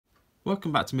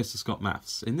Welcome back to Mr. Scott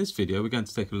Maths. In this video we're going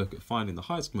to take a look at finding the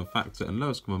highest common factor and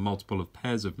lowest common multiple of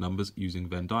pairs of numbers using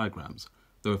Venn diagrams.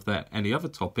 Though if there are any other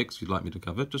topics you'd like me to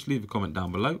cover, just leave a comment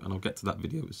down below and I'll get to that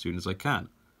video as soon as I can.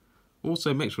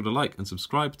 Also make sure to like and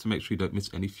subscribe to make sure you don't miss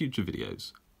any future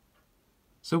videos.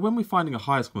 So when we're finding a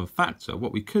highest common factor,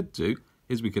 what we could do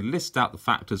is we could list out the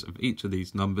factors of each of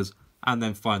these numbers and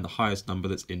then find the highest number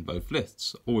that's in both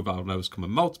lists. Or with our lowest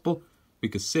common multiple, we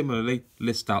could similarly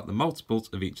list out the multiples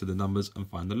of each of the numbers and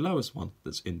find the lowest one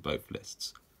that's in both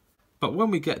lists. But when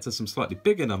we get to some slightly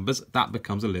bigger numbers, that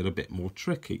becomes a little bit more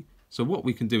tricky. So what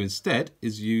we can do instead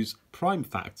is use prime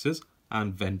factors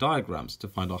and Venn diagrams to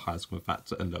find our highest common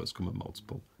factor and lowest common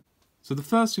multiple. So the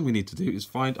first thing we need to do is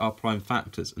find our prime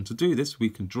factors, and to do this we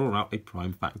can draw out a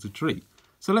prime factor tree.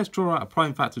 So let's draw out a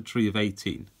prime factor tree of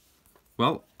 18.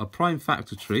 Well, a prime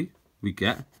factor tree we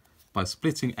get by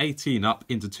splitting 18 up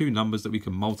into two numbers that we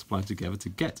can multiply together to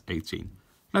get 18.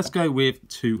 Let's go with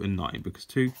 2 and 9, because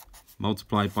 2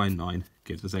 multiplied by 9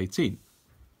 gives us 18.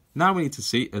 Now we need to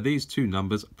see, are these two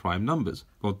numbers prime numbers?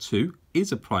 Well, 2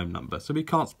 is a prime number, so we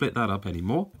can't split that up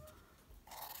anymore.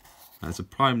 And it's a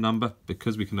prime number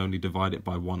because we can only divide it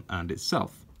by 1 and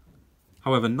itself.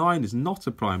 However, 9 is not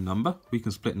a prime number. We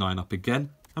can split 9 up again,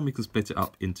 and we can split it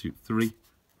up into 3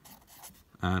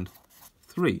 and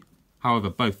 3.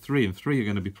 However, both 3 and 3 are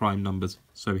going to be prime numbers,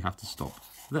 so we have to stop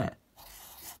there.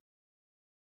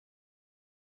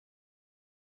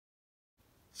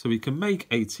 So we can make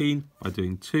 18 by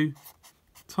doing 2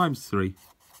 times 3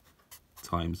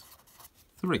 times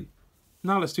 3.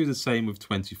 Now let's do the same with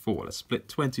 24. Let's split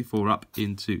 24 up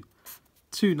into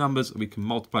two numbers that we can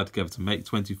multiply together to make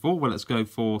 24. Well, let's go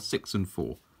for 6 and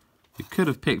 4. We could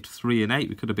have picked 3 and 8.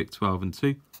 We could have picked 12 and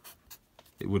 2.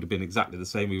 It would have been exactly the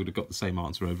same. We would have got the same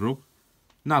answer overall.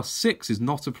 Now 6 is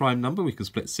not a prime number. We can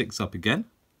split 6 up again,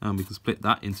 and we can split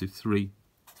that into 3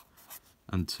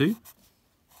 and 2.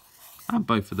 And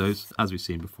both of those, as we've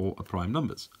seen before, are prime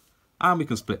numbers. And we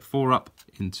can split 4 up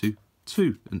into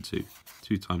 2 and 2.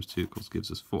 2 times 2, of course,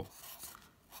 gives us 4.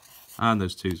 And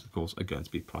those 2's, of course, are going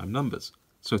to be prime numbers.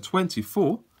 So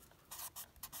 24,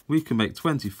 we can make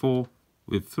 24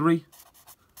 with 3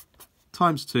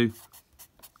 times 2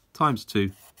 times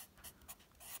 2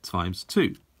 times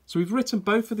 2. So we've written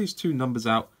both of these two numbers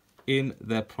out in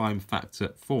their prime factor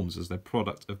forms as their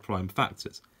product of prime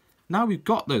factors. Now we've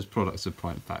got those products of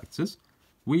prime factors,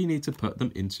 we need to put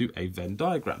them into a Venn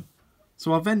diagram.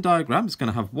 So our Venn diagram is going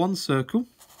to have one circle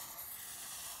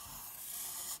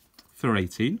for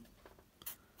 18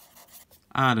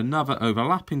 and another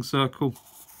overlapping circle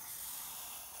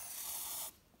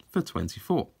for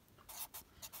 24.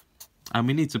 And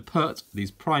we need to put these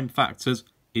prime factors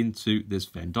into this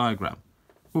Venn diagram.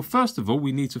 Well, first of all,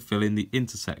 we need to fill in the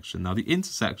intersection. Now, the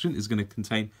intersection is going to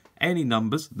contain any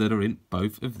numbers that are in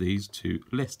both of these two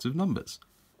lists of numbers.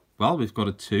 Well, we've got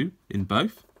a 2 in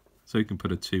both, so we can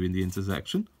put a 2 in the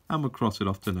intersection, and we'll cross it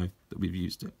off to know that we've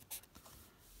used it.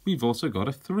 We've also got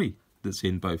a 3 that's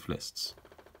in both lists.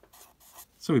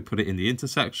 So we put it in the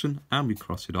intersection, and we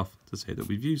cross it off to say that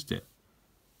we've used it.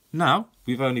 Now,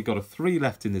 we've only got a 3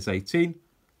 left in this 18,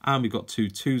 and we've got two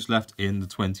 2's left in the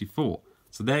 24.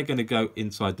 So they're going to go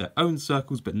inside their own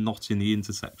circles, but not in the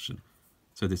intersection.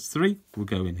 So this 3 will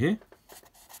go in here,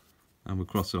 and we'll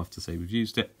cross it off to say we've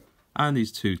used it. And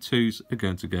these two 2's are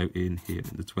going to go in here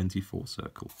in the 24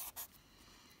 circle.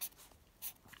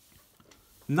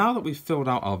 Now that we've filled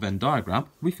out our Venn diagram,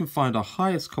 we can find our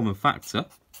highest common factor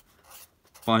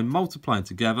by multiplying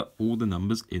together all the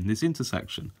numbers in this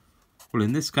intersection. Well,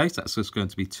 in this case, that's just going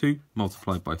to be 2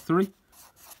 multiplied by 3.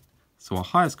 So our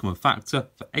highest common factor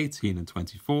for 18 and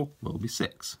 24 will be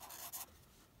 6.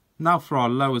 Now for our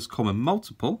lowest common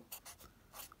multiple,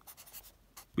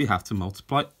 we have to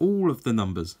multiply all of the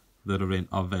numbers that are in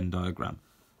our Venn diagram.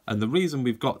 And the reason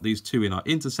we've got these 2 in our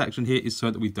intersection here is so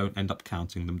that we don't end up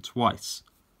counting them twice.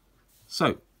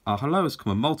 So our lowest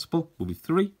common multiple will be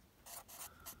 3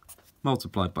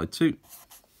 multiplied by 2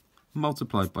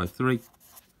 multiplied by 3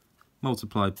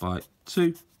 multiplied by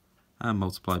 2 and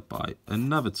multiplied by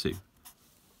another 2.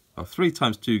 Our 3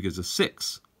 times 2 gives us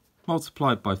 6,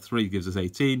 multiplied by 3 gives us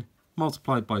 18,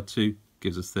 multiplied by 2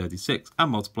 gives us 36,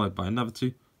 and multiplied by another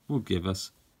 2 will give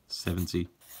us 72.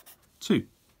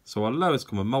 So our lowest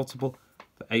common multiple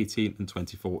for 18 and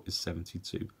 24 is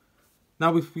 72.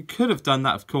 Now we could have done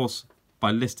that, of course,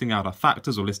 by listing out our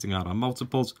factors or listing out our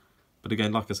multiples, but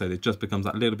again, like I said, it just becomes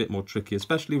that little bit more tricky,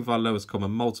 especially with our lowest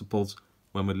common multiples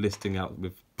when we're listing out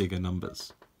with bigger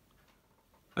numbers.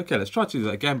 Okay, let's try to do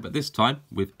that again, but this time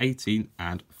with 18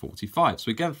 and 45.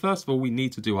 So again, first of all, we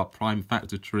need to do our prime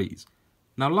factor trees.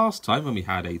 Now last time when we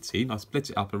had 18, I split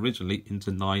it up originally into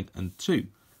 9 and 2.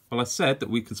 Well, I said that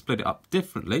we could split it up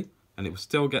differently and it will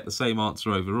still get the same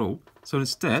answer overall. So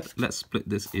instead, let's split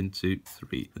this into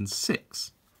 3 and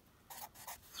 6.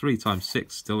 3 times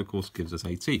 6 still, of course, gives us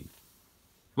 18.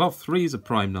 Well, 3 is a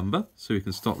prime number, so we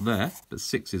can stop there, but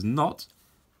 6 is not.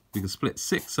 We can split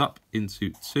 6 up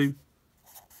into 2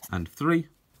 and 3.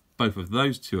 Both of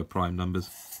those two are prime numbers,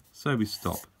 so we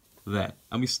stop there.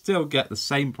 And we still get the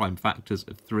same prime factors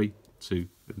of 3, 2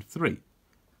 and 3.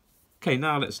 Okay,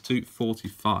 now let's do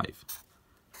 45.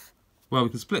 Well, we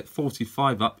can split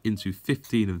 45 up into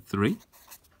 15 and 3.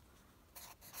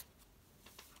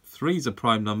 3 is a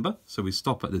prime number, so we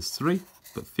stop at this 3,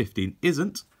 but 15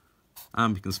 isn't.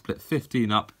 And we can split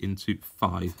 15 up into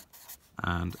 5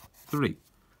 and 3.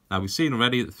 Now, we've seen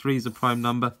already that 3 is a prime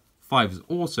number. 5 is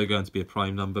also going to be a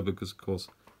prime number because, of course,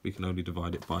 we can only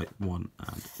divide it by 1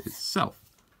 and itself.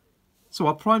 So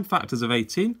our prime factors of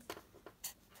 18,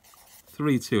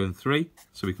 3, 2 and 3.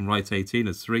 So we can write 18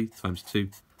 as 3 times 2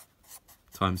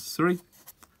 times 3.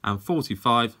 And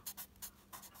 45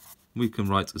 we can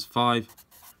write as 5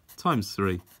 times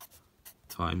 3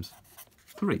 times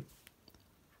 3.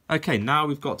 Okay, now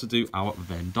we've got to do our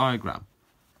Venn diagram.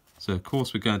 So, of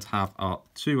course, we're going to have our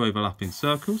 2 overlapping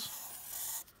circles.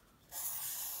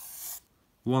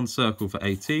 1 circle for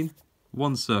 18,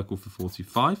 1 circle for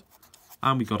 45.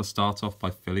 And we've got to start off by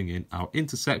filling in our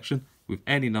intersection with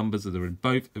any numbers that are in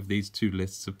both of these two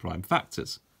lists of prime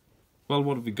factors. Well,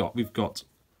 what have we got? We've got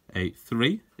a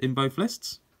 3 in both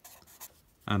lists.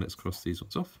 And let's cross these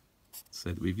ones off,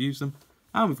 so that we've used them.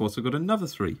 And we've also got another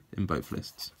 3 in both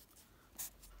lists.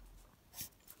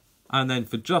 And then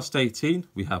for just 18,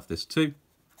 we have this 2.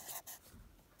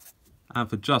 And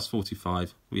for just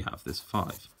 45, we have this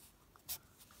 5.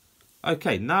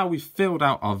 Okay, now we've filled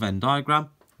out our Venn diagram,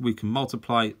 we can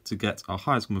multiply to get our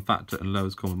highest common factor and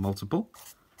lowest common multiple.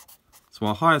 So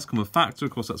our highest common factor,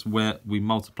 of course, that's where we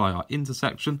multiply our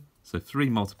intersection. So 3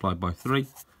 multiplied by 3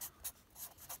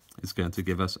 is going to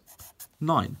give us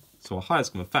 9. So our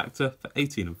highest common factor for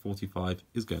 18 and 45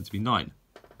 is going to be 9.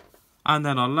 And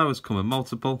then our lowest common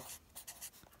multiple,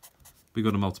 we've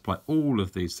got to multiply all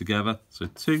of these together. So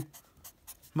 2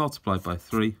 multiplied by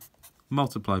 3,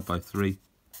 multiplied by 3,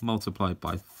 multiplied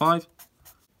by 5.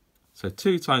 So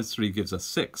 2 times 3 gives us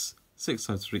 6, 6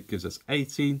 times 3 gives us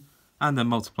 18, and then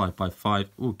multiplied by 5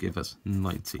 will give us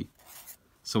 90.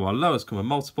 So our lowest common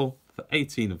multiple for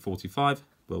 18 and 45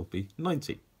 will be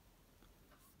 90.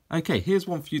 Okay, here's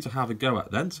one for you to have a go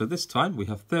at then. So this time we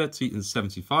have 30 and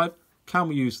 75. Can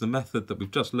we use the method that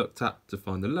we've just looked at to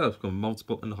find the lowest common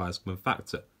multiple and the highest common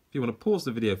factor? If you want to pause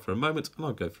the video for a moment, and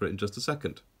I'll go through it in just a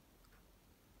second.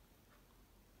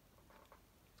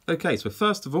 Okay, so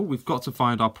first of all, we've got to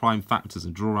find our prime factors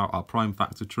and draw out our prime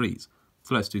factor trees.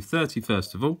 So let's do 30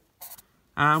 first of all,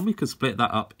 and we could split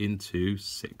that up into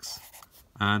 6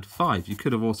 and 5. You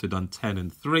could have also done 10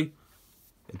 and 3.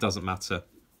 It doesn't matter.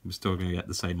 We're still going to get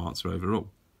the same answer overall.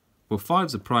 Well, 5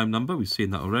 is a prime number. We've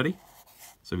seen that already.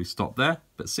 So we stop there,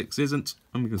 but 6 isn't,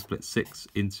 and we can split 6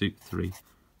 into 3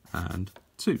 and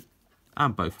 2.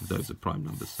 And both of those are prime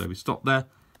numbers, so we stop there.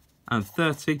 And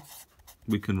 30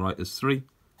 we can write as 3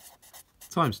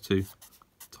 times 2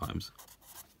 times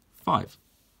 5.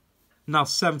 Now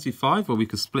 75, well, we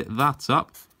can split that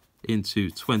up into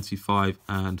 25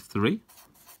 and 3.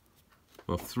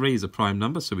 Well, 3 is a prime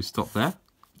number, so we stop there.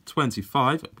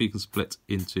 25 we can split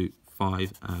into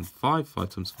 5 and 5. 5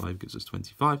 times 5 gives us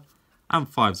 25. And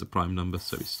 5 is a prime number,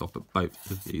 so we stop at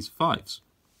both of these 5s.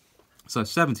 So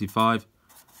 75,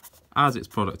 as its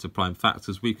product of prime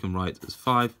factors, we can write as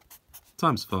 5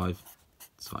 times 5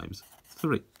 times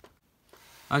 3.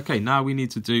 Okay, now we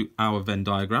need to do our Venn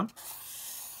diagram.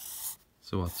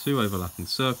 So our 2 overlapping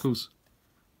circles.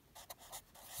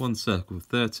 1 circle for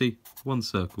 30, 1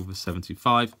 circle for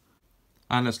 75.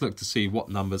 And let's look to see what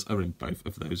numbers are in both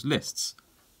of those lists.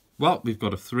 Well, we've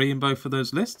got a 3 in both of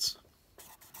those lists.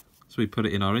 So we put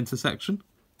it in our intersection.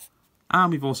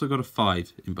 And we've also got a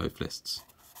 5 in both lists.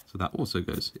 So that also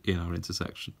goes in our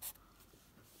intersection.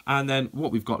 And then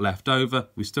what we've got left over,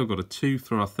 we've still got a 2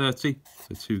 for our 30.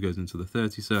 So 2 goes into the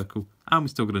 30 circle. And we've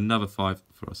still got another 5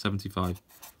 for our 75,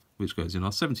 which goes in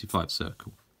our 75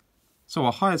 circle. So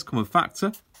our highest common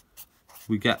factor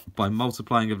we get by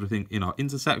multiplying everything in our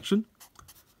intersection.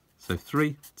 So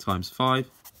 3 times 5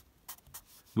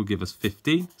 will give us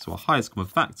 15. So our highest common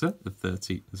factor of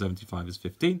 30 and 75 is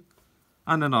 15.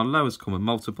 And then our lowest common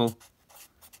multiple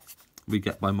we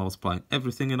get by multiplying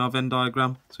everything in our Venn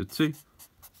diagram. So 2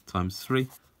 times 3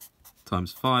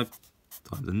 times 5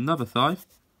 times another 5.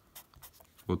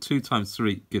 Well, 2 times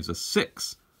 3 gives us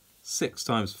 6. 6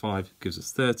 times 5 gives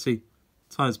us 30.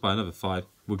 Times by another 5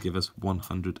 will give us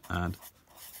 105.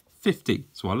 50.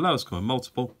 So our lowest common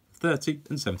multiple of 30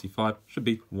 and 75 should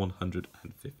be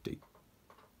 150.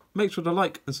 Make sure to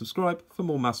like and subscribe for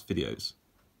more maths videos.